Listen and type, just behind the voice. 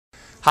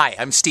Hi,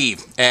 I'm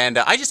Steve, and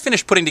I just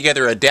finished putting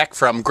together a deck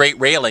from Great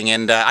Railing,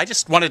 and I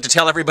just wanted to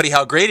tell everybody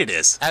how great it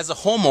is. As a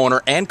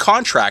homeowner and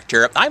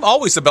contractor, I'm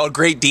always about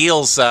great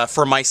deals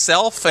for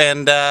myself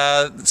and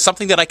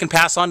something that I can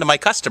pass on to my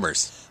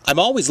customers. I'm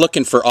always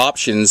looking for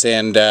options,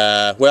 and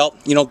well,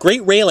 you know,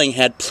 Great Railing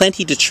had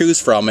plenty to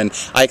choose from, and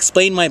I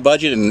explained my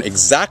budget and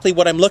exactly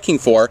what I'm looking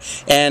for,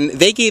 and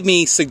they gave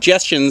me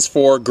suggestions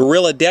for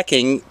Gorilla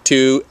decking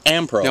to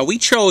Ampro. Now, we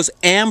chose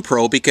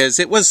Ampro because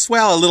it was,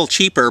 well, a little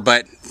cheaper,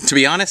 but to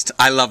be honest,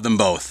 I love them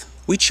both.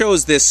 We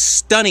chose this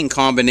stunning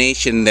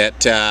combination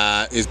that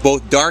is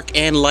both dark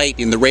and light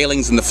in the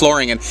railings and the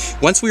flooring, and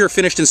once we were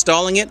finished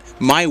installing it,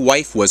 my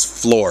wife was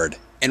floored.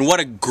 And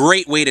what a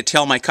great way to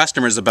tell my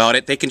customers about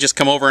it. They can just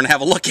come over and have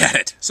a look at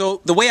it.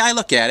 So the way I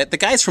look at it, the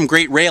guys from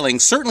Great Railing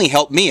certainly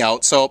helped me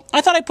out, so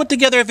I thought I'd put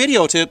together a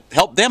video to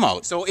help them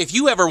out. So if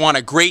you ever want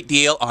a great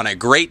deal on a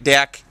great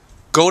deck,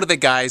 go to the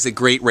guys at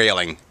Great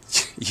Railing.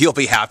 You'll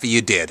be happy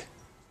you did.